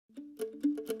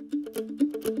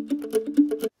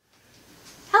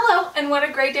and what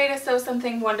a great day to sew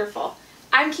something wonderful.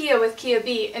 I'm Kia with Kia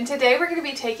B, and today we're going to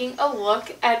be taking a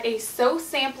look at a Sew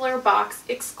Sampler Box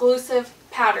exclusive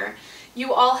pattern.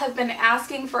 You all have been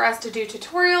asking for us to do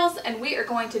tutorials, and we are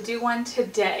going to do one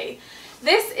today.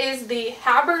 This is the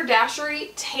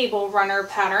Haberdashery Table Runner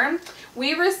pattern.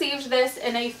 We received this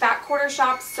in a Fat Quarter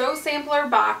Shop Sew Sampler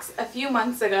box a few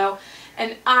months ago,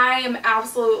 and I am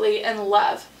absolutely in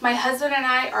love. My husband and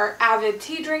I are avid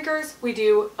tea drinkers. We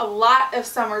do a lot of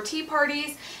summer tea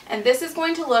parties, and this is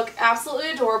going to look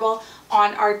absolutely adorable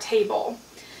on our table.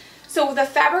 So the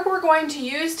fabric we're going to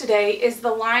use today is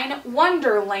the line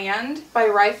Wonderland by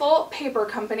Rifle Paper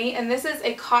Company, and this is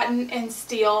a cotton and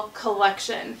steel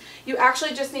collection. You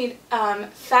actually just need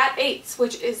fat 8s,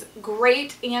 which is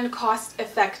great and cost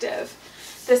effective.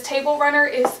 This table runner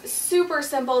is super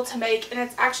simple to make, and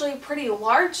it's actually pretty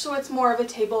large, so it's more of a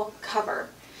table cover.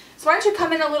 So why don't you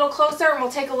come in a little closer and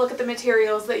we'll take a look at the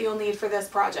materials that you'll need for this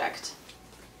project.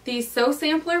 The Sew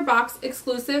Sampler Box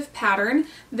exclusive pattern.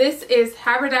 This is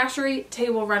Haberdashery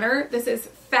Table Runner. This is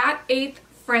Fat 8th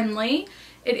friendly.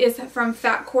 It is from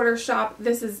Fat Quarter Shop.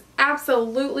 This is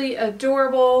absolutely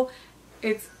adorable.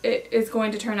 It is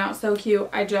going to turn out so cute.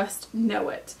 I just know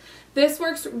it. This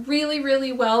works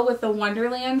really well with the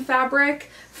Wonderland fabric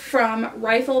from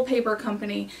Rifle Paper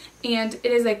Company, and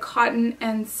it is a cotton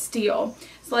and steel.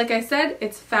 So like I said,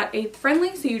 it's Fat 8th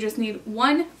friendly, so you just need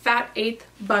one Fat 8th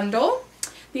bundle.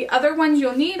 The other ones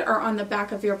you'll need are on the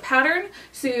back of your pattern,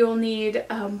 so you'll need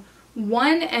 1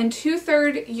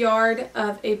 2/3 yard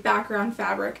of a background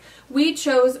fabric. We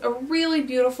chose a really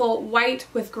beautiful white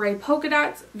with gray polka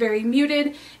dots, very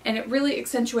muted, and it really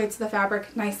accentuates the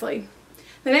fabric nicely.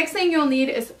 The next thing you'll need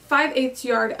is 5/8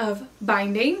 yard of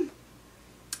binding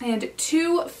and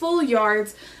 2 full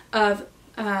yards of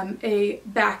a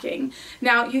backing.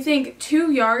 Now you think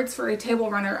 2 yards for a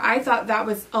table runner, I thought that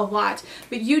was a lot,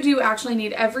 but you do actually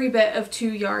need every bit of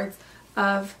 2 yards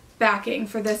of backing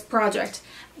for this project.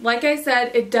 Like I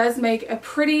said, it does make a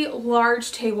pretty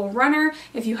large table runner.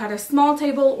 If you had a small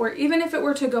table, or even if it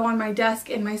were to go on my desk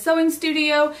in my sewing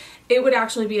studio, it would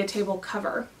actually be a table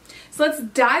cover. So let's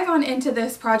dive on into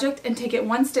this project and take it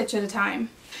one stitch at a time.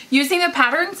 Using the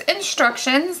pattern's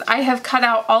instructions, I have cut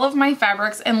out all of my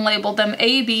fabrics and labeled them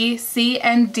A, B, C,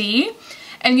 and D.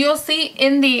 And you'll see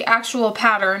in the actual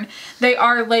pattern, they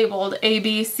are labeled A,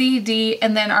 B, C, D,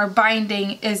 and then our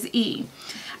binding is E.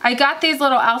 I got these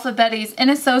little alphabeties in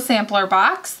a Sew Sampler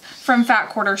box from Fat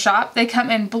Quarter Shop. They come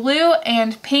in blue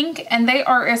and pink, and they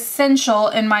are essential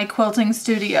in my quilting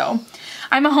studio.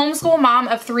 I'm a homeschool mom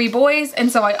of 3 boys,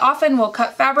 and so I often will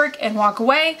cut fabric and walk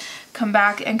away, come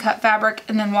back and cut fabric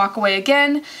and then walk away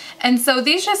again. And so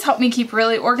these just help me keep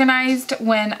really organized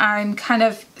when I'm kind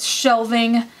of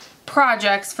shelving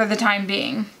projects for the time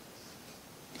being.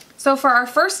 So for our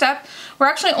first step, we're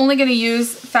actually only going to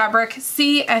use fabric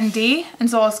C and D, and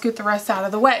so I'll scoot the rest out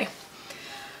of the way.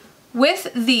 With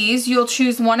these, you'll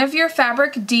choose one of your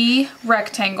fabric D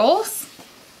rectangles.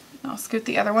 I'll scoot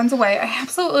the other ones away. I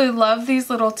absolutely love these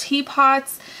little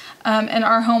teapots. In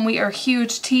our home, we are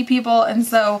huge tea people, and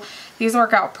so these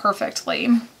work out perfectly.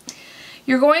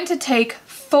 You're going to take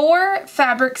 4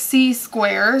 fabric C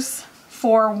squares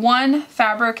for 1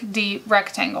 fabric D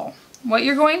rectangle. What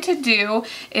you're going to do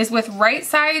is, with right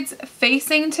sides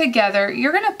facing together,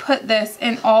 you're going to put this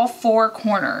in all 4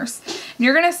 corners. And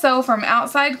you're going to sew from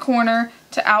outside corner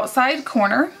to outside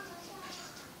corner.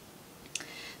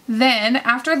 Then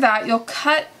after that, you'll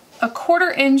cut a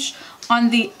 1/4 inch on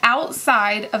the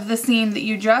outside of the seam that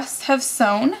you just have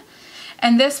sewn,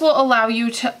 and this will allow you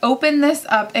to open this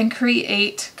up and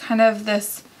create kind of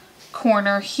this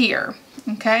corner here.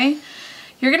 Okay,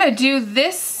 you're gonna do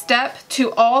this step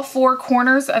to all 4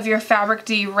 corners of your fabric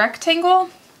D rectangle,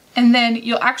 and then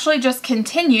you'll actually just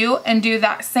continue and do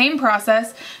that same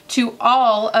process to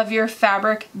all of your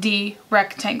fabric D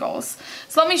rectangles.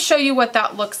 So let me show you what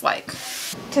that looks like.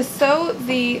 To sew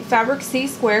the fabric C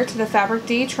square to the fabric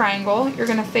D triangle, you're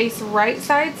going to face right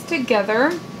sides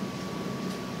together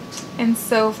and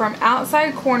sew from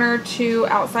outside corner to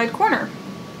outside corner.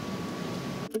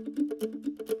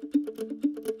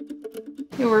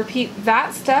 You'll repeat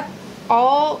that step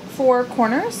all 4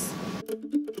 corners.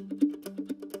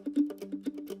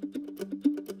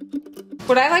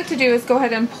 What I like to do is go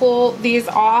ahead and pull these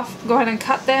off, go ahead and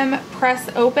cut them, press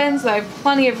open, so I have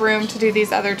plenty of room to do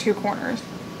these other 2 corners.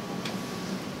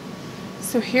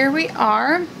 So here we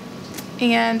are,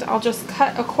 and I'll just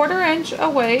cut a 1/4 inch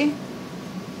away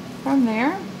from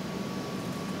there.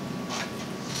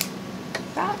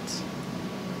 That.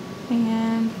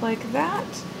 And like that.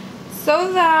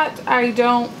 So that I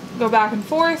don't go back and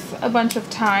forth a bunch of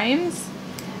times,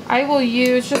 I will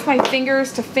use just my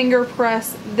fingers to finger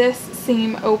press this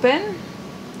seam open.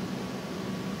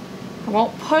 I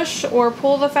won't push or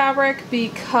pull the fabric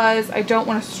because I don't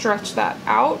want to stretch that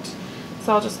out.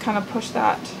 So I'll just kind of push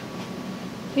that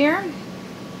here.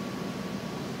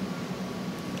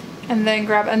 And then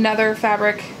grab another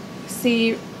fabric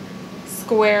C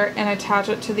square and attach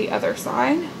it to the other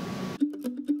side.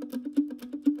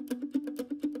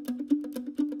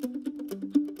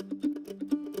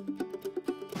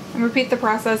 And repeat the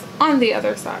process on the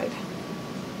other side.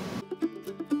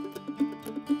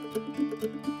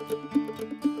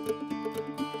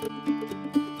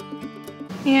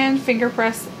 And finger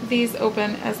press these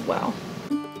open as well.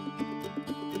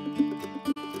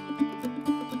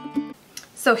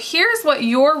 So here's what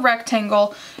your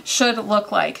rectangle should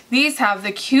look like. These have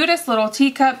the cutest little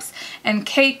teacups and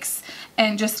cakes,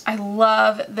 and just, I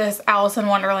love this Alice in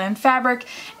Wonderland fabric.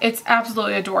 It's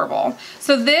absolutely adorable.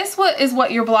 So this is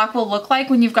what your block will look like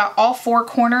when you've got all four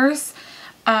corners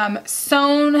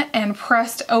sewn and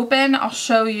pressed open. I'll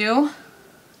show you.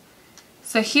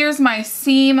 So here's my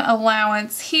seam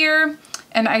allowance here,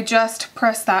 and I just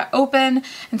press that open,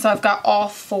 and so I've got all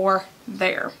four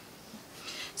there.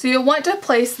 So you'll want to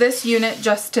place this unit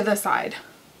just to the side.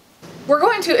 We're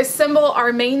going to assemble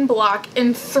our main block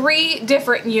in 3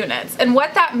 different units, and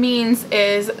what that means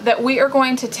is that we are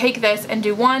going to take this and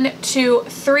do 1, 2,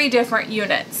 3 different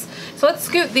units. So let's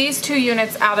scoot these 2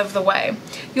 units out of the way.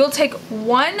 You'll take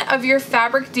one of your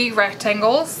fabric D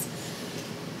rectangles,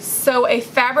 sew a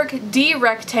fabric D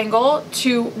rectangle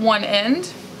to one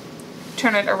end,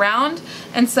 turn it around,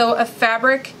 and sew a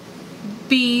fabric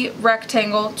B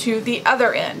rectangle to the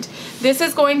other end. This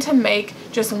is going to make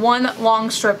just one long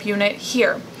strip unit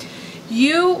here.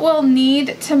 You will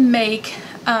need to make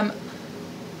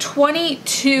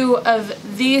 22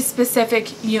 of these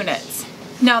specific units.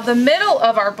 Now the middle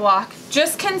of our block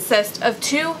just consists of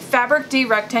 2 fabric D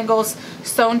rectangles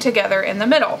sewn together in the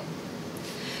middle.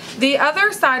 The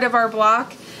other side of our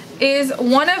block is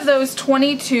one of those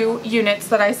 22 units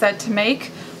that I said to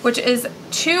make, which is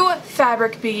 2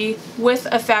 fabric B with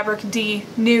a fabric D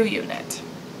new unit.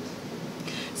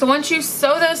 So once you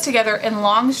sew those together in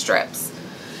long strips,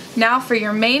 now for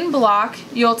your main block,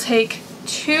 you'll take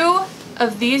 2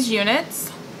 of these units,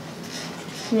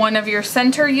 one of your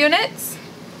center units,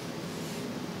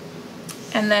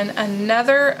 and then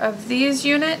another of these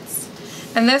units,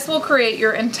 and this will create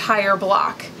your entire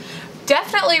block.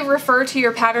 Definitely refer to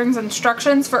your pattern's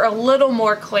instructions for a little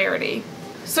more clarity.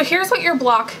 So here's what your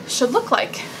block should look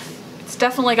like. It's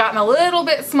definitely gotten a little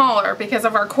bit smaller because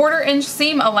of our 1/4 inch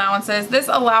seam allowances. This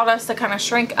allowed us to kind of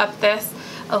shrink up this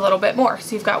a little bit more.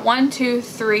 So you've got 1, 2,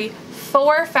 3,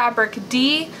 4 fabric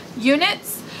D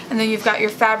units, and then you've got your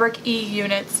fabric E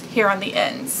units here on the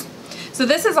ends. So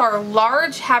this is our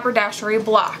large haberdashery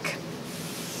block.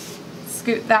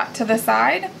 Scoot that to the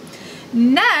side.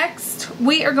 Next,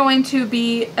 we are going to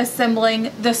be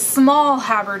assembling the small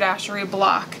haberdashery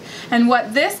block. And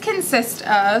what this consists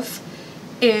of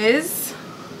is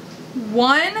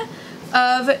 1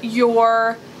 of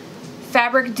your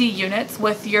fabric D units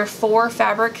with your 4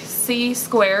 fabric C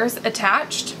squares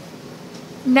attached.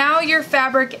 Now your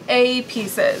fabric A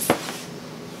pieces.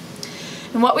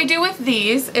 And what we do with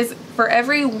these is for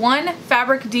every 1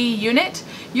 fabric D unit,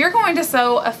 you're going to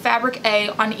sew a fabric A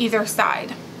on either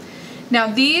side. Now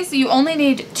these, you only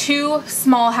need 2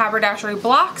 small haberdashery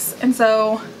blocks, and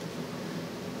so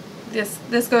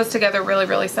this goes together really,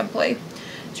 really simply.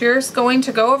 So you're just going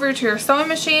to go over to your sewing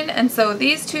machine and sew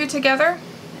these 2 together,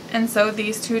 and sew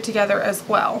these 2 together as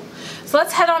well. So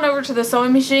let's head on over to the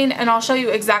sewing machine and I'll show you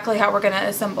exactly how we're going to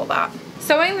assemble that.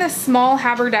 Sewing this small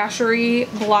haberdashery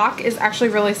block is actually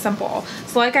really simple.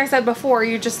 So like I said before,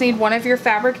 you just need 1 of your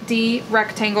fabric D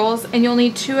rectangles and you'll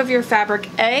need 2 of your fabric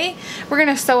A. We're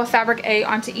going to sew a fabric A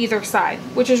onto either side,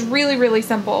 which is really, really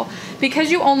simple.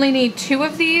 Because you only need 2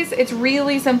 of these, it's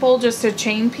really simple just to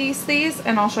chain piece these,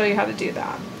 and I'll show you how to do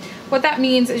that. What that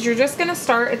means is you're just going to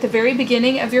start at the very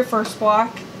beginning of your first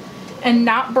block and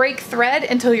not break thread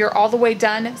until you're all the way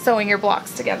done sewing your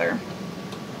blocks together.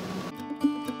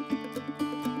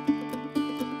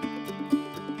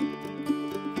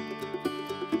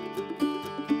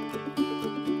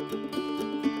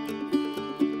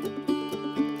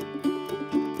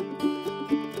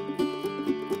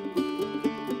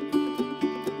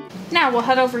 Now we'll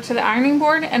head over to the ironing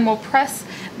board and we'll press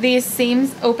these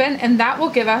seams open, and that will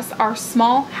give us our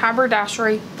small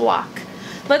haberdashery block.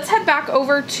 Let's head back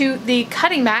over to the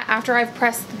cutting mat after I've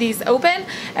pressed these open,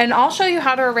 and I'll show you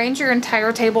how to arrange your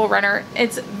entire table runner.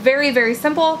 It's very, very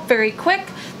simple, very quick.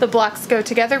 The blocks go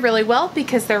together really well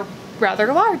because they're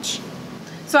rather large.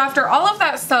 So after all of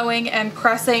that sewing and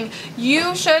pressing,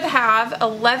 you should have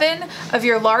 11 of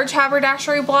your large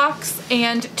haberdashery blocks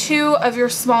and 2 of your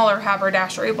smaller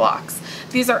haberdashery blocks.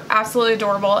 These are absolutely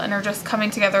adorable and are just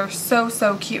coming together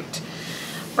so cute.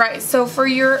 Right, so for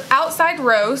your outside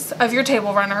rows of your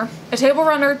table runner, a table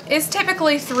runner is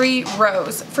typically 3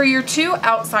 rows. For your 2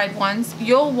 outside ones,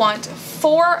 you'll want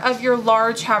 4 of your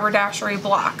large haberdashery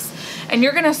blocks. And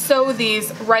you're gonna sew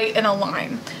these right in a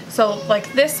line. So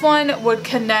like this one would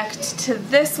connect to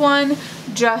this one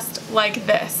just like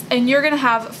this. And you're gonna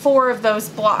have 4 of those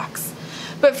blocks.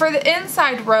 But for the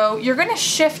inside row, you're gonna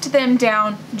shift them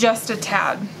down just a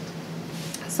tad.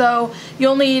 So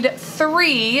you'll need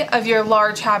 3 of your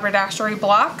large haberdashery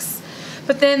blocks,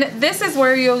 but then this is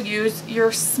where you'll use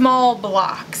your small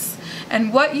blocks.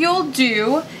 And what you'll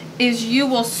do is you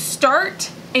will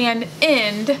start and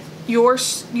end your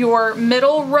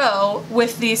middle row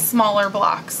with these smaller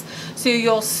blocks. So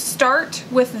you'll start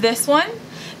with this one,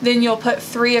 then you'll put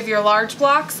 3 of your large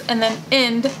blocks and then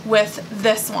end with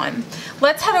this one.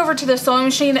 Let's head over to the sewing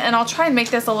machine and I'll try and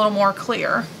make this a little more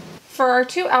clear. For our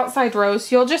 2 outside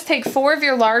rows, you'll just take 4 of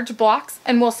your large blocks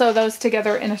and we'll sew those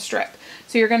together in a strip.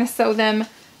 So you're going to sew them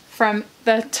from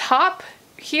the top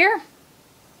here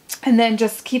and then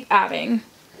just keep adding.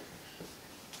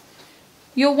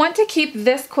 You'll want to keep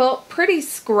this quilt pretty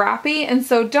scrappy, and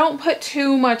so don't put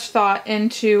too much thought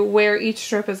into where each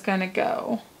strip is going to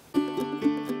go.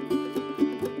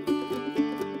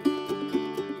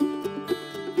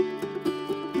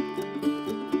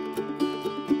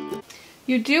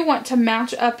 You do want to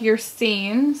match up your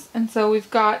seams, and so we've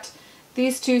got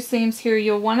these 2 seams here.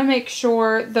 You'll want to make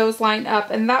sure those line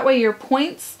up, and that way your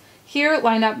points here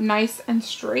line up nice and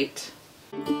straight.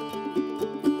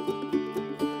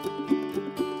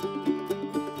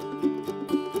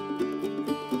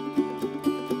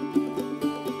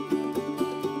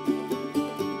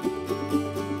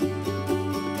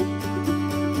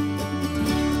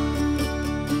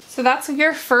 So that's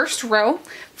your first row.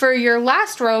 For your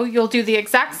last row, you'll do the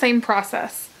exact same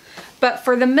process. But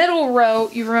for the middle row,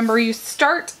 you remember you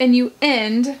start and you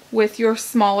end with your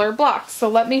smaller blocks. So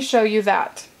let me show you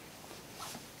that.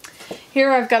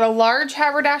 Here I've got a large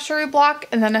haberdashery block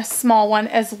and then a small one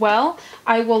as well.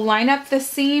 I will line up the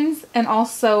seams and I'll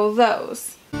sew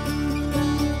those.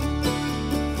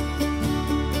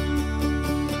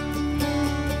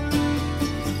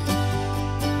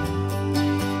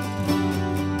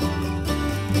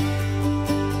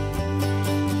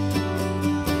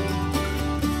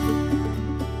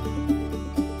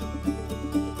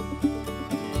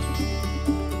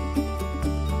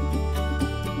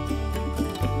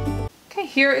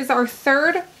 Here is our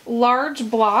third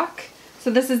large block. So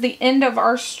this is the end of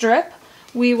our strip.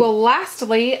 We will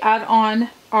lastly add on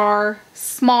our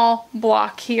small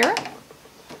block here.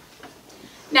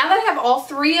 Now that I have all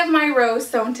 3 of my rows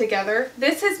sewn together,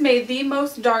 this has made the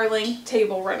most darling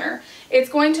table runner. It's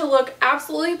going to look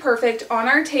absolutely perfect on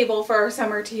our table for our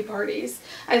summer tea parties.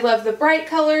 I love the bright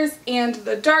colors and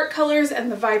the dark colors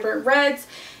and the vibrant reds.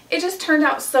 It just turned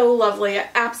out so lovely. I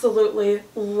absolutely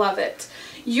love it.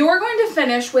 You're going to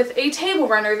finish with a table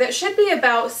runner that should be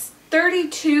about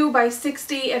 32 by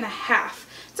 60 and a half.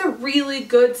 It's a really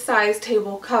good sized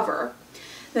table cover.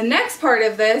 The next part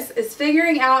of this is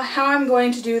figuring out how I'm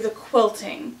going to do the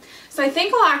quilting. So I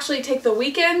think I'll actually take the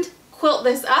weekend, quilt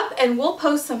this up, and we'll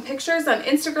post some pictures on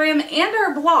Instagram and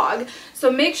our blog.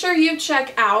 So make sure you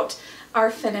check out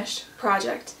our finished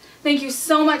project. Thank you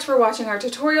so much for watching our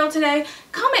tutorial today.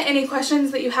 Comment any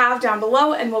questions that you have down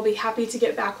below and we'll be happy to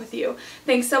get back with you.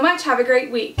 Thanks so much. Have a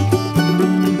great week.